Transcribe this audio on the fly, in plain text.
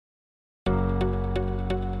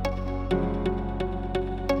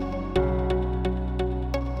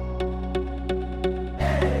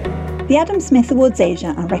The Adam Smith Awards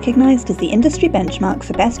Asia are recognised as the industry benchmark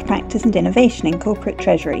for best practice and innovation in corporate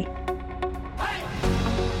treasury.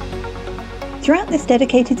 Throughout this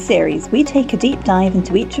dedicated series, we take a deep dive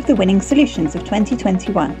into each of the winning solutions of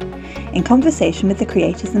 2021, in conversation with the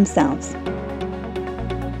creators themselves.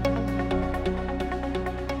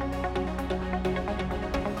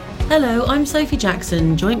 Hello, I'm Sophie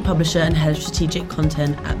Jackson, Joint Publisher and Head of Strategic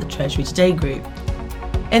Content at the Treasury Today Group.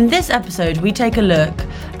 In this episode, we take a look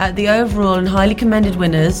at the overall and highly commended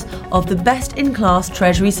winners of the Best-in-Class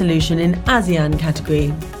Treasury Solution in ASEAN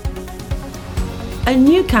category. A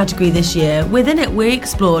new category this year, within it we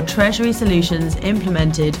explore Treasury solutions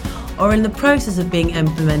implemented or in the process of being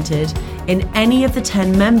implemented in any of the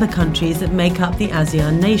 10 member countries that make up the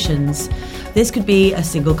ASEAN nations. This could be a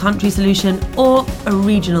single country solution or a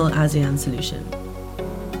regional ASEAN solution.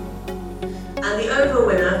 And the overall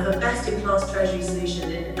winner for Best-in-Class Treasury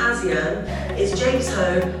Solution in ASEAN is James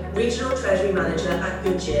Ho, Regional Treasury Manager at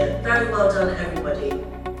Goodyear. Very well done, everybody.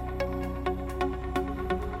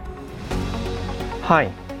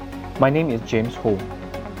 Hi, my name is James Ho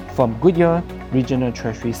from Goodyear Regional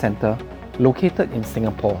Treasury Center located in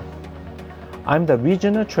Singapore. I'm the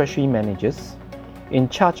Regional Treasury Manager in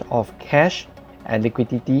charge of cash and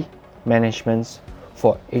liquidity management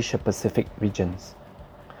for Asia Pacific regions.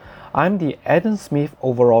 I'm the Adam Smith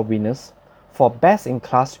overall winners for Best in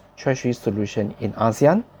Class Treasury Solution in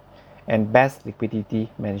ASEAN and Best Liquidity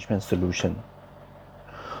Management Solution.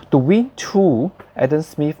 To win 2 Adam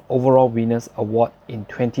Smith Overall Winners Award in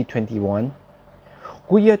 2021,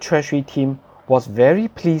 Goodyear Treasury team was very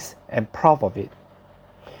pleased and proud of it.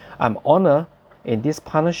 I'm honored in this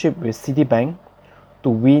partnership with Citibank to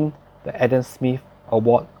win the Adam Smith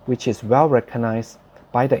Award, which is well recognized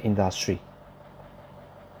by the industry.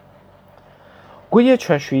 Goodyear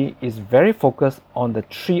Treasury is very focused on the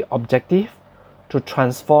 3 objectives to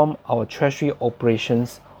transform our treasury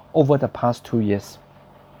operations over the past 2 years.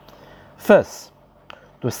 First,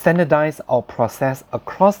 to standardize our process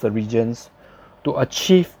across the regions to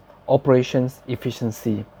achieve operations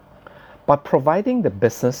efficiency by providing the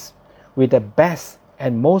business with the best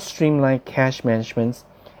and most streamlined cash management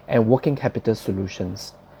and working capital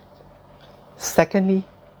solutions. Secondly,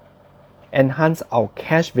 enhance our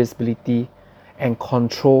cash visibility and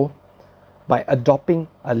control by adopting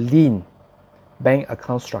a lean bank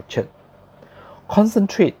account structure.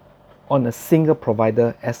 Concentrate on a single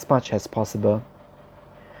provider as much as possible.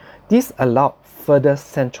 This allowed further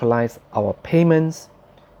centralize our payments,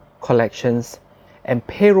 collections, and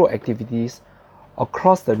payroll activities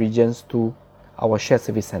across the regions to our shared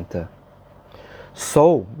service center,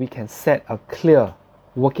 so we can set a clear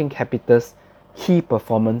working capital's key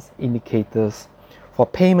performance indicators for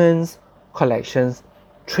payments, collections,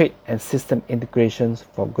 trade, and system integrations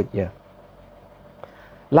for Goodyear.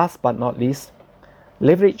 Last but not least,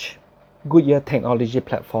 leverage Goodyear technology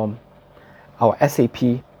platform, our SAP,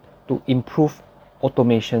 to improve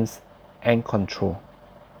automations and control.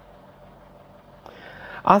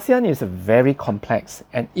 ASEAN is a very complex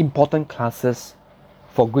and important classes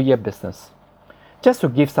for Goodyear business. Just to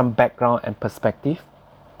give some background and perspective,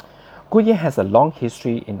 Goodyear has a long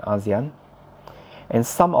history in ASEAN, and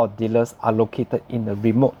some of our dealers are located in the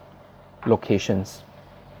remote locations.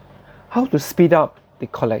 How to speed up the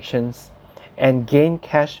collections and gain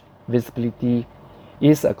cash visibility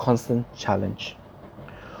is a constant challenge.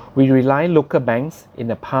 We rely on local banks in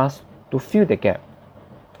the past to fill the gap.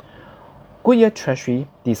 Goodyear Treasury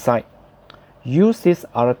decide use this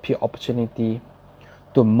RFP opportunity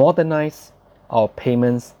to modernize our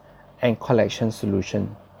payments and collection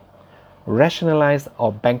solution, rationalize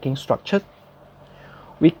our banking structure.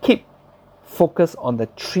 We keep focus on the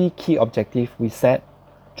 3 key objectives we set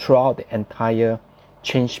throughout the entire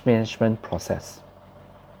change management process.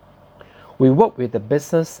 We work with the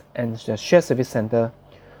business and the shared service center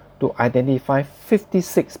to identify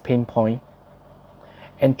 56 pain points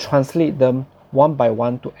and translate them one by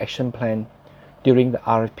one to action plan during the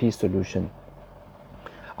RFP solution.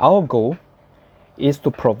 Our goal is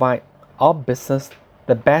to provide our business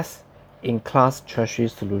the best in class treasury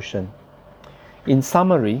solution. In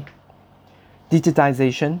summary,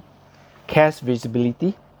 digitization, cash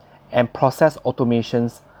visibility, and process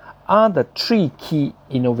automations are the 3 key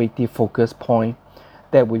innovative focus points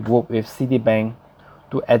that we work with Citibank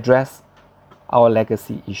to address our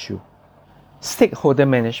legacy issue. Stakeholder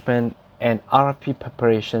management and RFP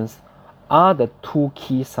preparations are the 2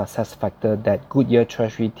 key success factors that Goodyear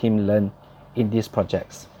Treasury team learned in these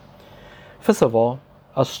projects. First of all,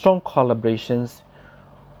 a strong collaborations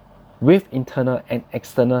with internal and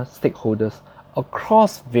external stakeholders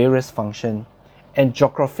across various functions and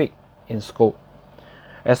geographic in scope.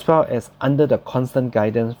 as well as under the constant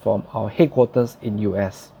guidance from our headquarters in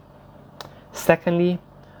US. Secondly,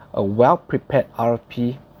 a well-prepared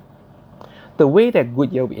RFP. The way that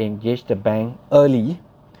Goodyear will engage the bank early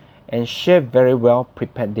and share very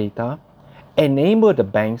well-prepared data enable the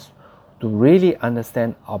banks to really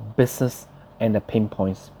understand our business and the pain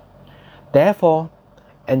points. Therefore,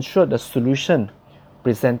 ensure the solution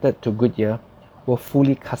presented to Goodyear were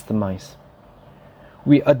fully customized.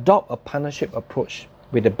 We adopt a partnership approach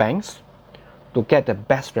with the banks to get the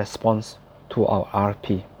best response to our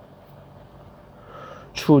RFP.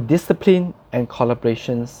 Through discipline and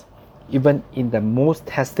collaborations, even in the most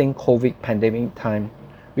testing COVID pandemic time,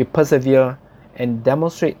 we persevere and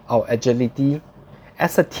demonstrate our agility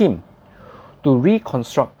as a team to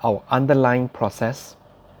reconstruct our underlying process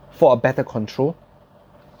for a better control,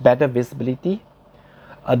 better visibility,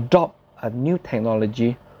 adopt a new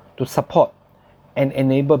technology to support and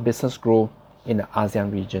enable business growth in the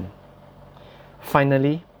ASEAN region.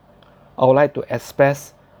 Finally, I would like to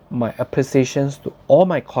express my appreciations to all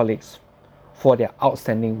my colleagues for their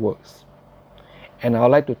outstanding works. And I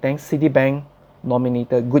would like to thank Citibank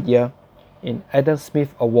nominated Goodyear in Adam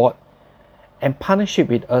Smith Award and partnership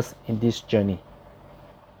with us in this journey.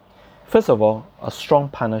 First of all, a strong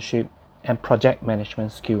partnership and project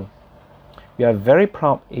management skill. We are very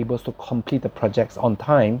proud able to complete the projects on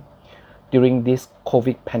time during this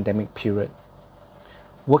COVID pandemic period.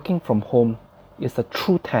 Working from home is a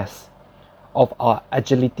true test of our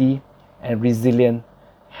agility and resilience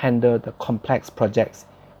handle the complex projects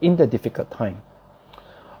in the difficult time.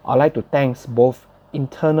 I'd like to thank both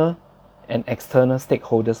internal and external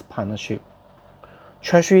stakeholders' partnership.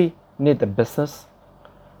 Treasury need the business,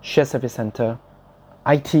 shared service center,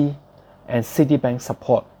 IT, and Citibank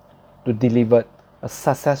support to deliver a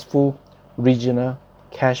successful regional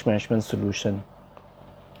cash management solution.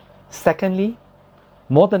 Secondly,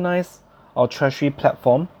 modernize our treasury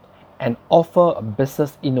platform and offer a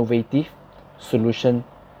business innovative solution.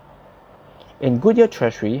 In Goodyear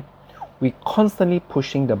Treasury, we constantly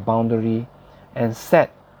pushing the boundary and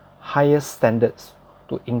set higher standards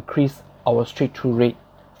to increase our straight-through rate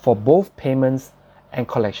for both payments and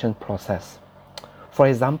collection process. For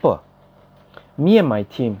example, me and my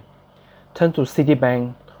team turned to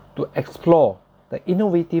Citibank to explore the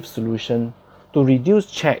innovative solution to reduce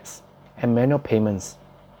checks and manual payments,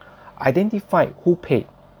 identify who paid,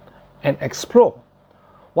 and explore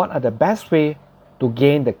what are the best ways to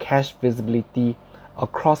gain the cash visibility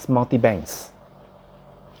across multi-banks.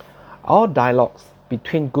 Our dialogues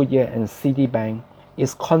between Goodyear and Citibank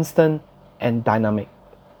is constant and dynamic.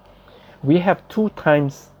 We have 2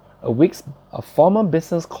 times a week a formal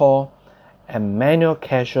business call and manual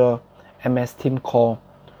casual MS team call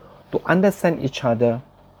to understand each other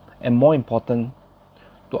and, more important,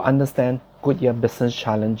 to understand Goodyear business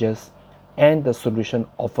challenges and the solution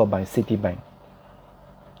offered by Citibank.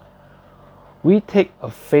 We take a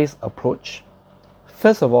phased approach.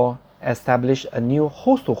 First of all, establish a new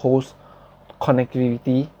host-to-host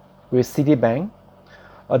connectivity with Citibank,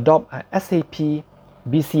 adopt a SAP,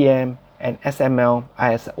 BCM, and SML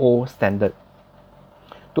ISO standard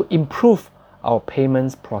to improve our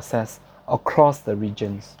payments process across the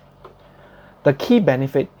regions. The key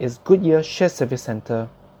benefit is Goodyear Shared Service Center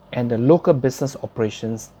and the local business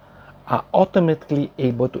operations are automatically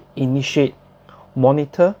able to initiate,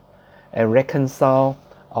 monitor, and reconcile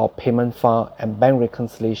our payment file and bank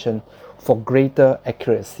reconciliation for greater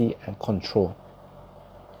accuracy and control.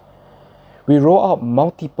 We roll out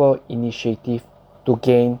multiple initiatives to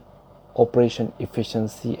gain operation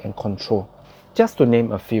efficiency and control. Just to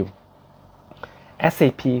name a few,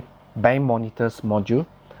 SAP Bank Monitors module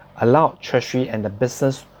allow Treasury and the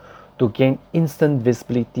business to gain instant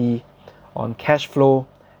visibility on cash flow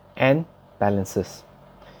and balances.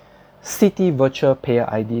 Citi Virtual Payer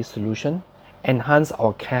ID solution enhance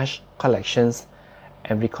our cash collections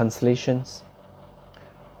and reconciliations.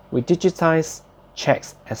 We digitize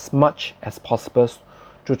checks as much as possible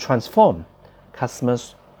to transform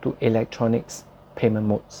customers to electronics payment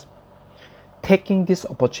modes. Taking this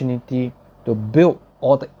opportunity to build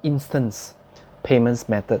all the instant payments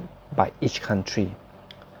method by each country.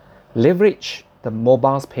 Leverage the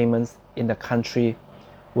mobile payments in the country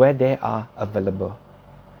where they are available.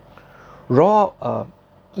 Roll out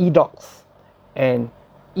e-docs and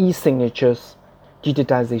e-signatures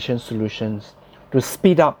digitization solutions to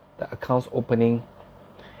speed up the accounts opening,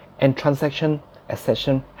 and transaction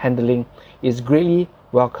accession handling is greatly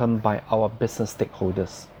welcomed by our business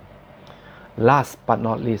stakeholders. Last but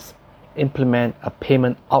not least, implement a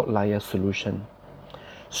payment outlier solution.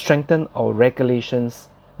 Strengthen our regulations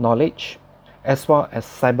knowledge as well as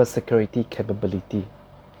cybersecurity capability.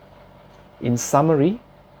 In summary,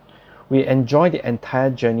 we enjoyed the entire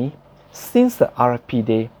journey since the RFP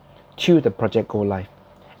day till the project go live,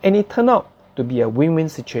 and it turned out to be a win-win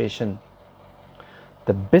situation.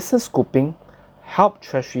 The business scoping helped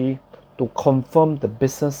Treasury to confirm the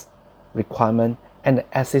business requirement and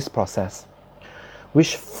the assets process,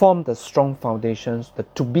 which formed the strong foundations, the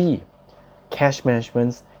to-be cash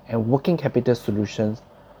management and working capital solutions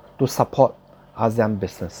to support ASEAN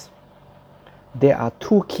business. There are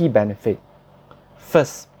two key benefits.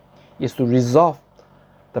 First is to resolve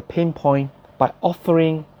the pain point by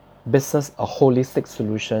offering business a holistic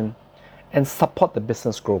solution and support the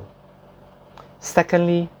business growth.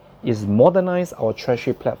 Secondly is modernize our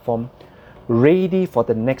treasury platform ready for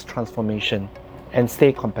the next transformation and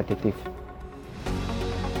stay competitive.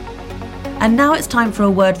 And now it's time for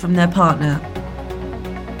a word from their partner.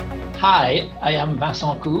 Hi, I am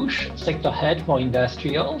Vincent Couche, Sector Head for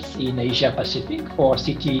Industrials in Asia Pacific for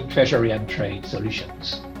Citi Treasury and Trade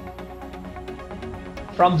Solutions.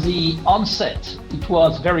 From the onset, it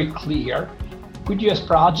was very clear Goodyear's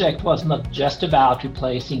project was not just about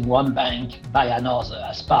replacing one bank by another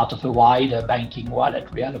as part of a wider banking wallet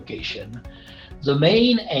reallocation. The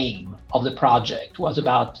main aim of the project was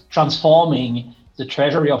about transforming the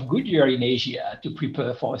treasury of Goodyear in Asia to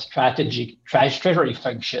prepare for a strategic treasury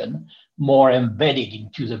function more embedded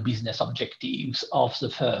into the business objectives of the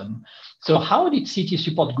firm. So how did Citi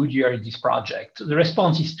support Goodyear in this project? The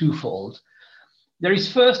response is twofold. There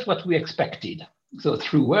is first what we expected. So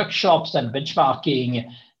through workshops and benchmarking,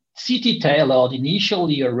 Citi tailored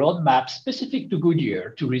initially a roadmap specific to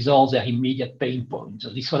Goodyear to resolve their immediate pain points.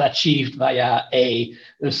 This was achieved via a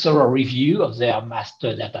thorough review of their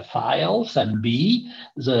master data files, and B,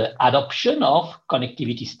 the adoption of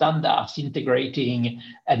connectivity standards, integrating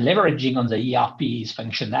and leveraging on the ERP's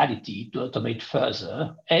functionality to automate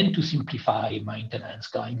further and to simplify maintenance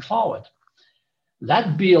going forward.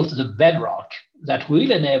 That built the bedrock that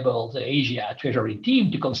will enable the Asia Treasury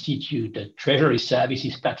team to constitute a treasury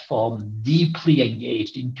services platform deeply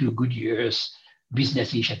engaged into Goodyear's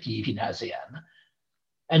business initiative in ASEAN.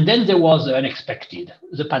 And then there was the unexpected,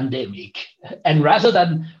 the pandemic. And rather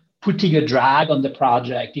than putting a drag on the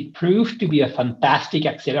project, it proved to be a fantastic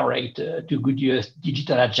accelerator to Goodyear's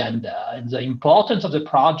digital agenda. And the importance of the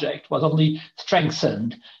project was only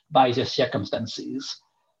strengthened by the circumstances.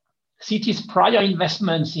 Citi's prior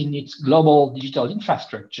investments in its global digital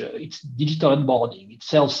infrastructure, its digital onboarding, its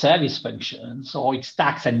self-service functions, or its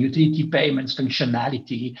tax and utility payments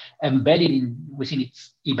functionality embedded within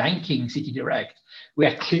its e-banking Citi Direct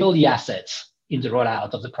were clearly assets in the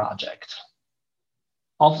rollout of the project.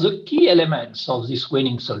 Of the key elements of this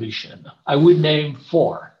winning solution, I would name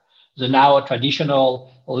four: the now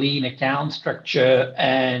traditional lean account structure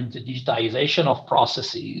and the digitization of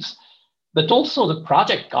processes, but also the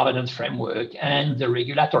project governance framework and the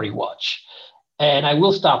regulatory watch. And I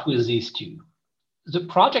will start with these two. The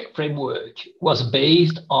project framework was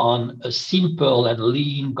based on a simple and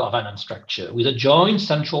lean governance structure with a joint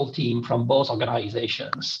central team from both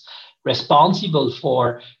organizations responsible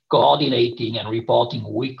for coordinating and reporting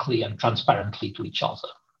weekly and transparently to each other.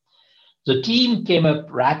 The team came up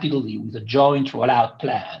rapidly with a joint rollout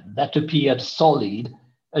plan that appeared solid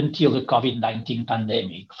until the COVID-19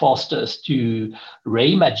 pandemic forced us to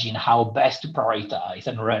reimagine how best to prioritize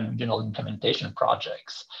and run regional implementation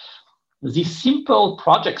projects. This simple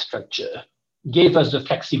project structure gave us the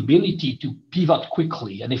flexibility to pivot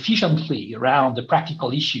quickly and efficiently around the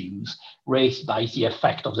practical issues raised by the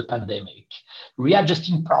effect of the pandemic,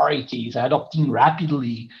 readjusting priorities and adopting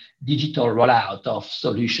rapidly digital rollout of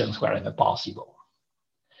solutions wherever possible.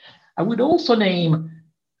 I would also name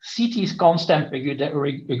Citi's constant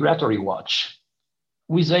regulatory watch.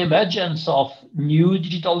 With the emergence of new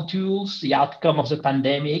digital tools, the outcome of the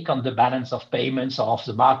pandemic on the balance of payments of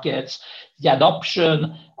the markets, the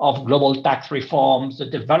adoption of global tax reforms, the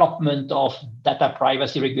development of data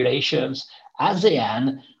privacy regulations,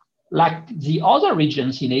 ASEAN, like the other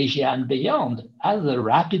regions in Asia and beyond, has a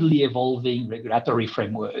rapidly evolving regulatory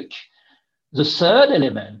framework. The third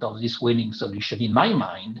element of this winning solution, in my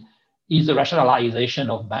mind, is the rationalization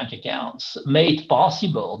of bank accounts, made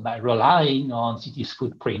possible by relying on Citi's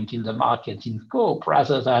footprint in the market in scope,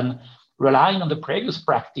 rather than relying on the previous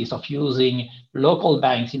practice of using local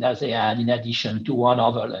banks in ASEAN in addition to one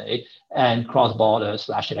overlay and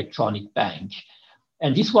cross-border/electronic bank.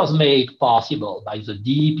 And this was made possible by the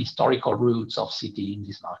deep historical roots of Citi in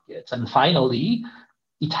these markets. And finally,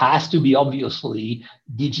 it has to be obviously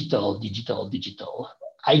digital.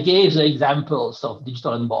 I gave the examples of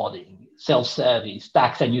digital onboarding, self-service,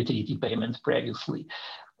 tax and utility payments previously,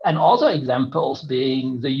 and other examples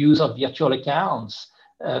being the use of virtual accounts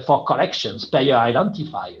for collections, payer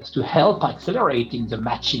identifiers, to help accelerating the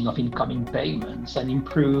matching of incoming payments and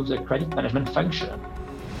improve the credit management function.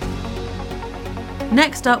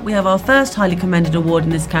 Next up, we have our first highly commended award in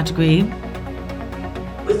this category.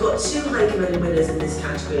 We've got two highly commended winners in this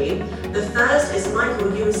category. The first is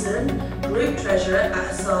Michael Ewison, Group Treasurer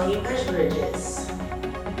at Asahi Beverages.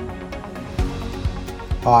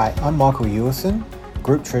 Hi, I'm Michael Ewison,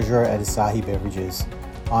 Group Treasurer at Asahi Beverages.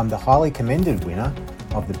 I'm the highly commended winner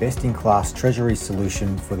of the best-in-class Treasury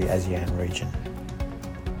solution for the ASEAN region.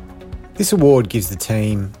 This award gives the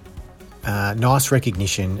team nice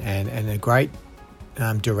recognition and a great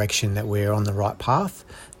direction that we're on the right path,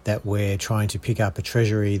 that we're trying to pick up a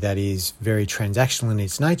treasury that is very transactional in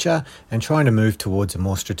its nature and trying to move towards a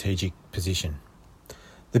more strategic position.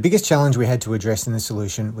 The biggest challenge we had to address in the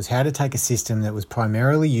solution was how to take a system that was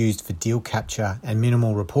primarily used for deal capture and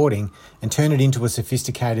minimal reporting and turn it into a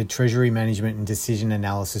sophisticated treasury management and decision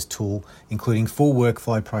analysis tool, including full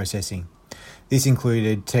workflow processing. This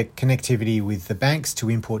included tech connectivity with the banks to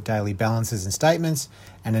import daily balances and statements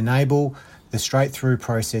and enable the straight-through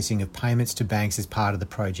processing of payments to banks as part of the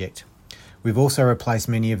project. We've also replaced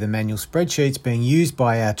many of the manual spreadsheets being used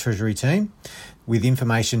by our Treasury team with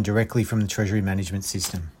information directly from the Treasury management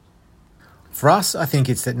system. For us, I think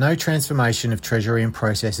it's that no transformation of Treasury and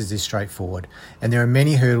processes is straightforward, and there are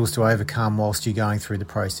many hurdles to overcome whilst you're going through the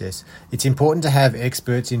process. It's important to have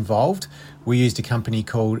experts involved. We used a company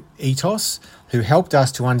called Ethos, who helped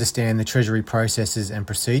us to understand the Treasury processes and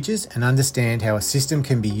procedures and understand how a system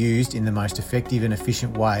can be used in the most effective and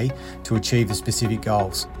efficient way to achieve the specific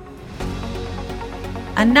goals.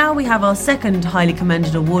 And now we have our second highly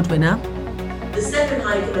commended award winner. The second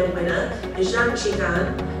highly commended winner is Zhang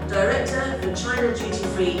Qigan, Director for China Duty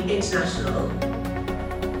Free International.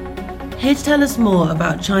 Here to tell us more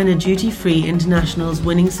about China Duty Free International's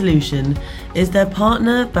winning solution is their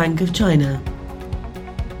partner, Bank of China.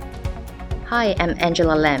 Hi, I'm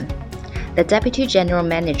Angela Lam, the Deputy General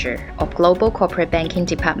Manager of Global Corporate Banking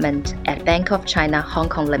Department at Bank of China Hong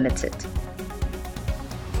Kong Limited.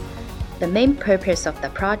 The main purpose of the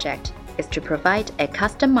project is to provide a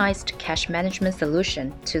customized cash management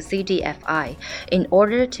solution to CDFI in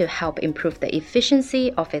order to help improve the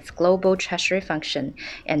efficiency of its global treasury function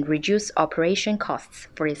and reduce operation costs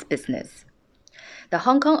for its business. The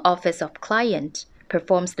Hong Kong Office of Client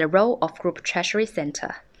performs the role of Group Treasury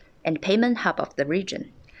Center and payment hub of the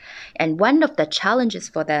region. And one of the challenges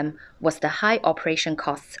for them was the high operation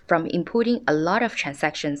costs from inputting a lot of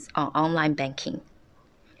transactions on online banking.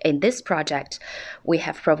 In this project, we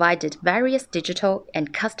have provided various digital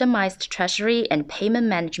and customized treasury and payment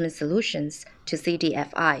management solutions to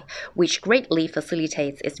CDFI, which greatly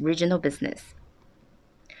facilitates its regional business.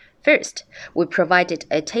 First, we provided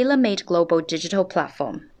a tailor-made global digital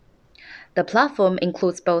platform. The platform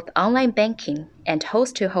includes both online banking and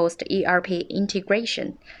host-to-host ERP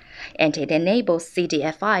integration, and it enables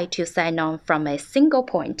CDFI to sign on from a single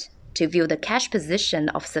point to view the cash position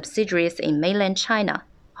of subsidiaries in mainland China,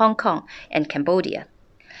 Hong Kong, and Cambodia.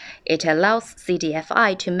 It allows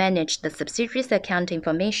CDFI to manage the subsidiaries' account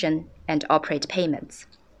information and operate payments.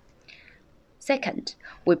 Second,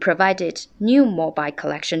 we provided new mobile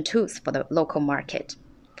collection tools for the local market.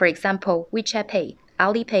 For example, WeChat Pay,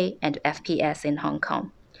 Alipay, and FPS in Hong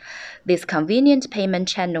Kong. These convenient payment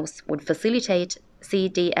channels would facilitate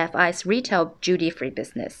CDFI's retail duty-free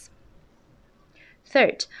business.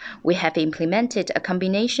 Third, we have implemented a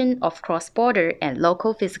combination of cross-border and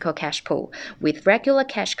local physical cash pool with regular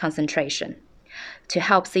cash concentration. To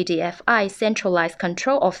help CDFI centralize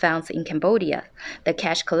control of funds in Cambodia, the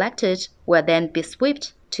cash collected will then be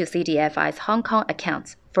swept to CDFI's Hong Kong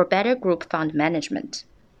accounts for better group fund management.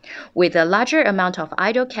 With a larger amount of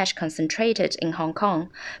idle cash concentrated in Hong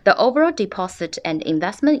Kong, the overall deposit and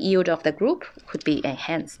investment yield of the group could be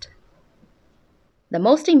enhanced. The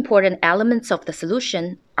most important elements of the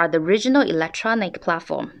solution are the regional electronic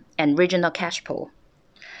platform and regional cash pool.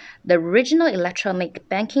 The regional electronic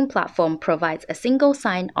banking platform provides a single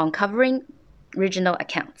sign-on covering regional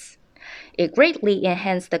accounts. It greatly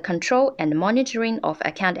enhanced the control and monitoring of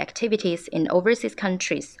account activities in overseas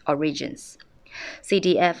countries or regions.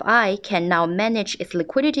 CDFI can now manage its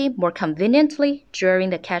liquidity more conveniently during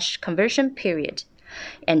the cash conversion period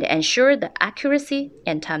and ensure the accuracy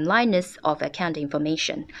and timeliness of account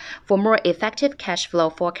information for more effective cash flow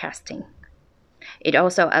forecasting. It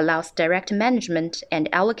also allows direct management and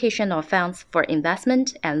allocation of funds for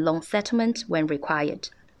investment and loan settlement when required.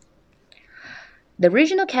 The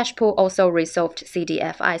regional cash pool also resolved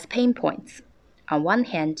CDFI's pain points. On one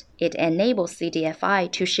hand, it enables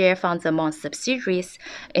CDFI to share funds among subsidiaries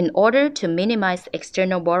in order to minimize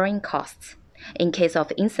external borrowing costs in case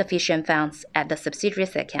of insufficient funds at the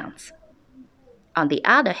subsidiaries' accounts. On the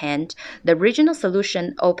other hand, the regional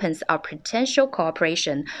solution opens up potential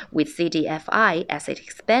cooperation with CDFI as it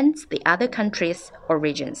expands the other countries or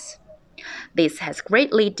regions. This has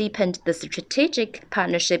greatly deepened the strategic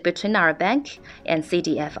partnership between our bank and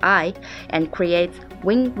CDFI and creates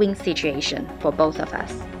win-win situation for both of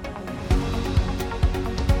us.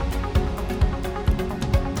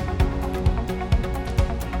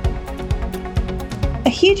 A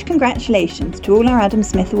huge congratulations to all our Adam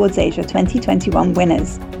Smith Awards Asia 2021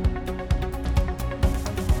 winners.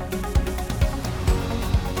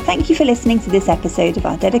 Thank you for listening to this episode of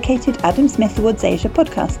our dedicated Adam Smith Awards Asia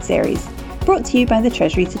podcast series, brought to you by the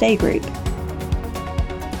Treasury Today Group.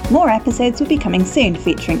 More episodes will be coming soon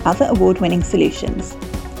featuring other award-winning solutions.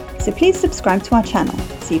 So please subscribe to our channel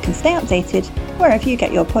so you can stay updated wherever you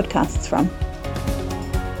get your podcasts from.